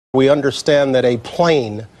We understand that a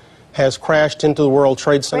plane has crashed into the World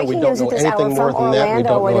Trade Center. We don't know anything more than that. We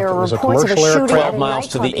don't know if it was a commercial aircraft. 12 miles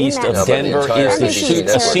to the east of Denver is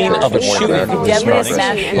the scene of a shooting. The deadliest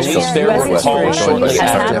mass Police there were called shortly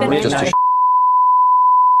after midnight.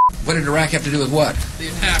 What did Iraq have to do with what? The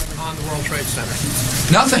attack on the World Trade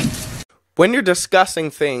Center. Nothing. When you're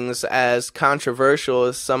discussing things as controversial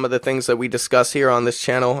as some of the things that we discuss here on this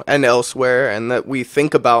channel and elsewhere, and that we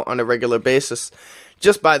think about on a regular basis,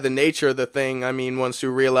 just by the nature of the thing, I mean, once you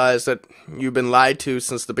realize that you've been lied to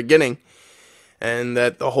since the beginning, and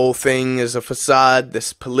that the whole thing is a facade,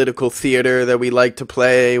 this political theater that we like to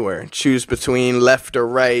play, where choose between left or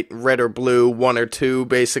right, red or blue, one or two,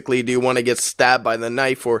 basically, do you want to get stabbed by the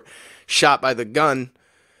knife or shot by the gun?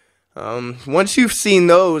 Once you've seen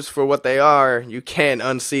those for what they are, you can't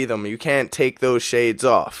unsee them. You can't take those shades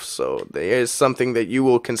off. So there is something that you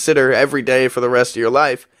will consider every day for the rest of your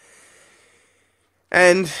life.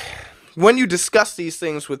 And when you discuss these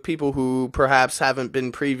things with people who perhaps haven't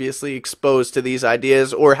been previously exposed to these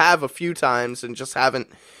ideas, or have a few times and just haven't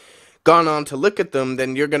gone on to look at them,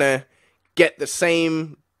 then you're going to get the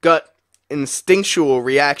same gut instinctual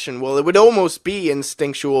reaction. Well, it would almost be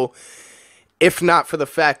instinctual if not for the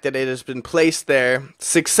fact that it has been placed there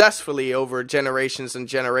successfully over generations and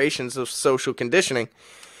generations of social conditioning.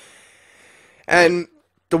 And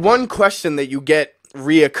the one question that you get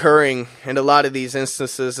reoccurring in a lot of these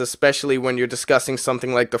instances, especially when you're discussing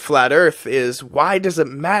something like the flat earth, is why does it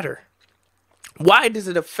matter? Why does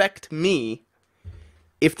it affect me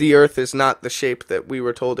if the earth is not the shape that we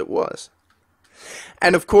were told it was?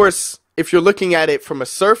 And of course, if you're looking at it from a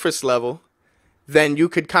surface level, then you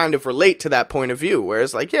could kind of relate to that point of view, where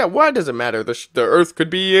it's like, yeah, why does it matter? The earth could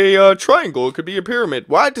be a triangle, it could be a pyramid.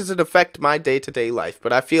 Why does it affect my day-to-day life?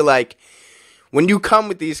 But I feel like when you come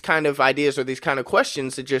with these kind of ideas or these kind of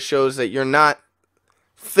questions, it just shows that you're not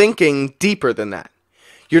thinking deeper than that.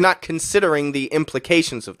 You're not considering the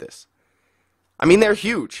implications of this. I mean, they're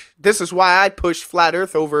huge. This is why I push flat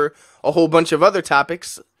earth over a whole bunch of other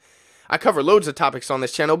topics. I cover loads of topics on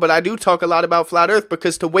this channel, but I do talk a lot about flat earth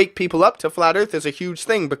because to wake people up to flat earth is a huge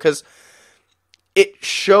thing, because it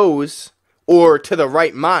shows, or to the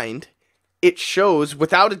right mind, it shows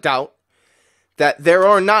without a doubt that there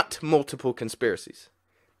are not multiple conspiracies.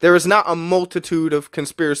 There is not a multitude of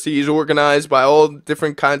conspiracies organized by all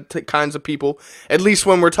different kinds of people, at least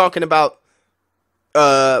when we're talking about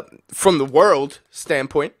from the world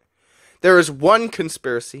standpoint. There is one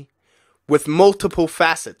conspiracy with multiple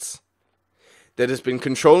facets that has been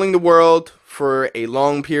controlling the world for a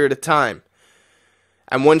long period of time.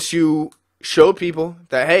 And once you show people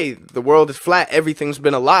that, hey, the world is flat, everything's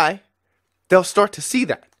been a lie, they'll start to see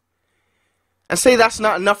that. And say that's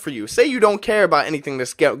not enough for you. Say you don't care about anything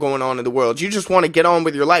that's going on in the world. You just want to get on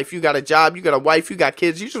with your life. You got a job, you got a wife, you got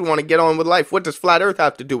kids. You just want to get on with life. What does flat earth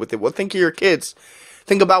have to do with it? Well, think of your kids.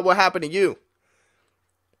 Think about what happened to you.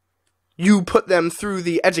 You put them through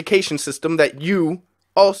the education system that you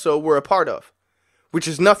also were a part of, which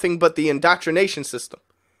is nothing but the indoctrination system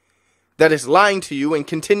that is lying to you and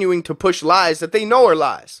continuing to push lies that they know are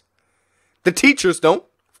lies. The teachers don't,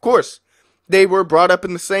 of course. They were brought up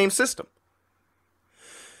in the same system.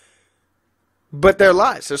 But they're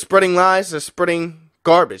lies. They're spreading lies. They're spreading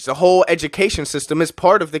garbage. The whole education system is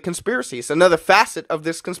part of the conspiracy. It's another facet of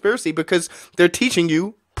this conspiracy because they're teaching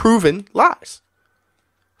you proven lies.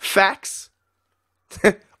 Facts.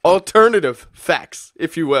 Alternative facts,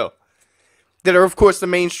 if you will, that are, of course, the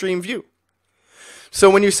mainstream view. So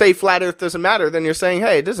when you say flat earth doesn't matter, then you're saying,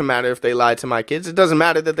 hey, it doesn't matter if they lied to my kids. It doesn't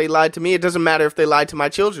matter that they lied to me. It doesn't matter if they lied to my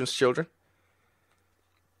children's children.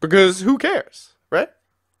 Because who cares, right?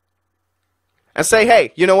 And say,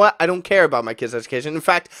 hey, you know what? I don't care about my kids' education. In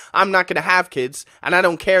fact, I'm not going to have kids, and I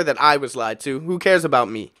don't care that I was lied to. Who cares about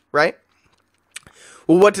me, right?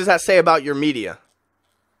 Well, what does that say about your media?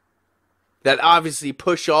 That obviously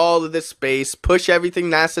push all of this space, push everything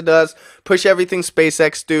NASA does, push everything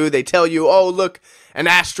SpaceX do. They tell you, oh, look, an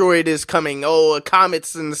asteroid is coming. Oh, a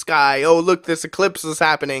comet's in the sky. Oh, look, this eclipse is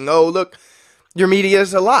happening. Oh, look, your media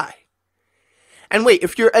is a lie. And wait,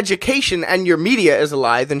 if your education and your media is a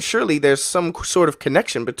lie, then surely there's some sort of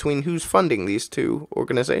connection between who's funding these two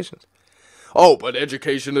organizations. Oh, but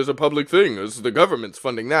education is a public thing, as the government's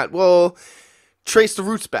funding that. Well, trace the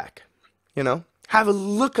roots back, you know? Have a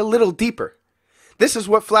look a little deeper. This is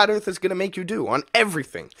what Flat Earth is going to make you do on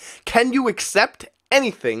everything. Can you accept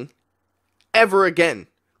anything ever again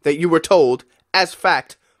that you were told as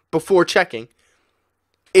fact before checking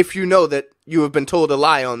if you know that you have been told a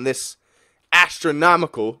lie on this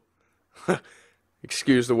astronomical,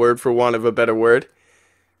 excuse the word for want of a better word,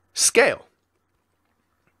 scale?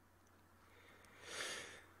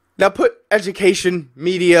 Now put education,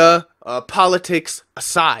 media, politics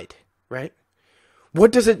aside, right?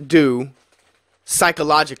 What does it do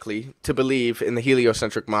psychologically to believe in the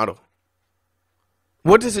heliocentric model?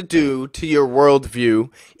 What does it do to your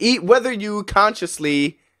worldview, whether you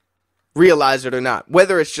consciously realize it or not,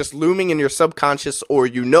 whether it's just looming in your subconscious or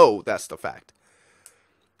you know that's the fact?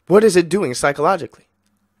 What is it doing psychologically?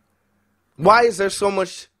 Why is there so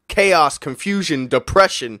much chaos, confusion,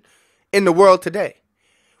 depression in the world today?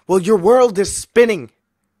 Well, your world is spinning.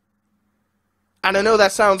 And I know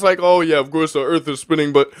that sounds like, oh yeah, of course the earth is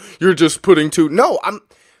spinning, but you're just putting two. No,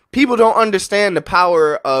 people don't understand the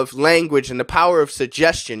power of language and the power of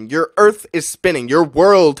suggestion. Your earth is spinning. Your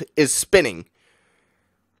world is spinning.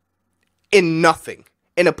 In nothing.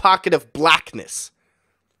 In a pocket of blackness.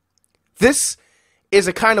 This is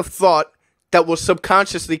a kind of thought that will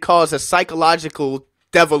subconsciously cause a psychological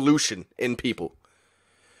devolution in people.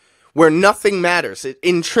 Where nothing matters.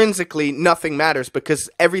 Intrinsically, nothing matters because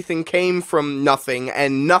everything came from nothing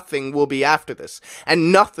and nothing will be after this.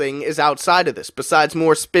 And nothing is outside of this besides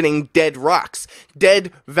more spinning dead rocks.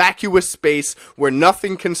 Dead, vacuous space where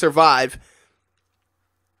nothing can survive.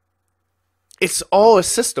 It's all a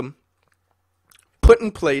system put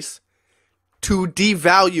in place to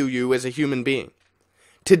devalue you as a human being.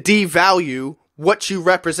 To devalue what you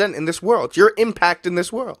represent in this world. Your impact in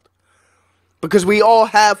this world. Because we all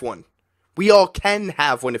have one. We all can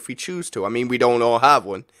have one if we choose to. I mean, we don't all have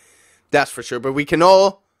one. That's for sure. But we can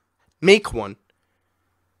all make one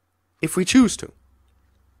if we choose to.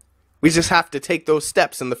 We just have to take those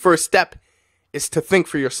steps. And the first step is to think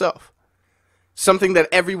for yourself. Something that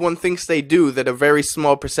everyone thinks they do that a very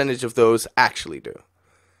small percentage of those actually do.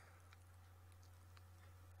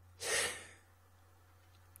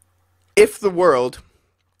 If the world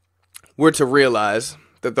were to realize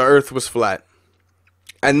that the earth was flat,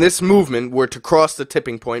 and this movement were to cross the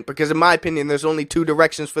tipping point, because in my opinion, there's only two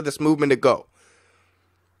directions for this movement to go.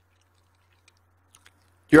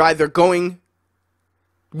 You're either going,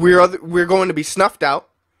 we're going to be snuffed out,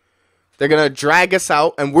 they're going to drag us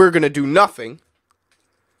out, and we're going to do nothing,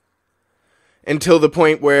 until the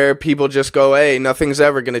point where people just go, hey, nothing's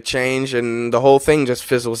ever going to change, and the whole thing just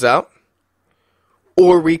fizzles out.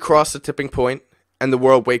 Or we cross the tipping point, and the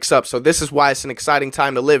world wakes up. So this is why it's an exciting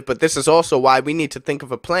time to live, but this is also why we need to think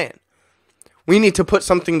of a plan. We need to put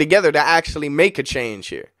something together to actually make a change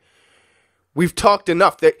here. We've talked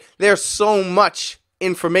enough. There's so much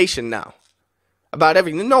information now about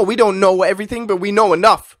everything. No, we don't know everything, but we know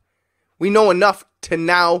enough. We know enough to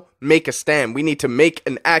now make a stand. We need to make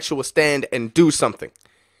an actual stand and do something.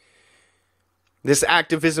 This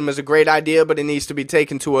activism is a great idea, but it needs to be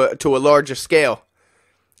taken to a larger scale.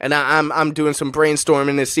 And I'm doing some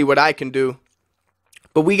brainstorming to see what I can do.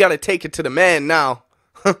 But we got to take it to the man now.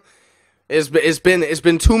 It's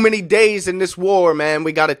been too many days in this war, man.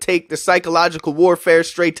 We got to take the psychological warfare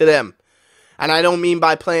straight to them. And I don't mean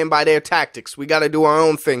by playing by their tactics. We got to do our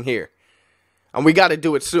own thing here. And we got to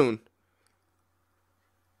do it soon.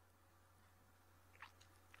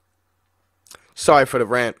 Sorry for the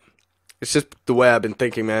rant. It's just the way I've been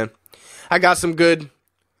thinking, man. I got some good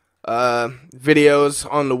videos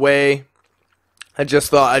on the way. I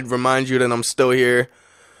just thought I'd remind you that I'm still here.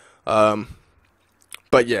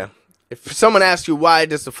 But yeah, if someone asks you why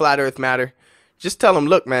does the flat earth matter, just tell them,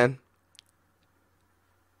 look, man,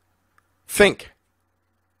 think.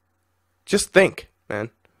 Just think,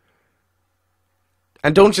 man.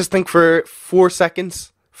 And don't just think for 4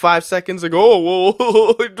 seconds, 5 seconds, and go, oh,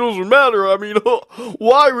 well, it doesn't matter. I mean,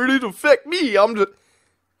 why would it affect me? I'm just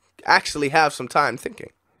actually have some time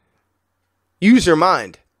thinking. Use your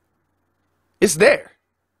mind. It's there,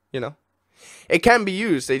 you know. It can be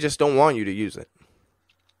used. They just don't want you to use it.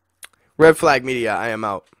 Red Flag Media, I am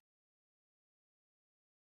out.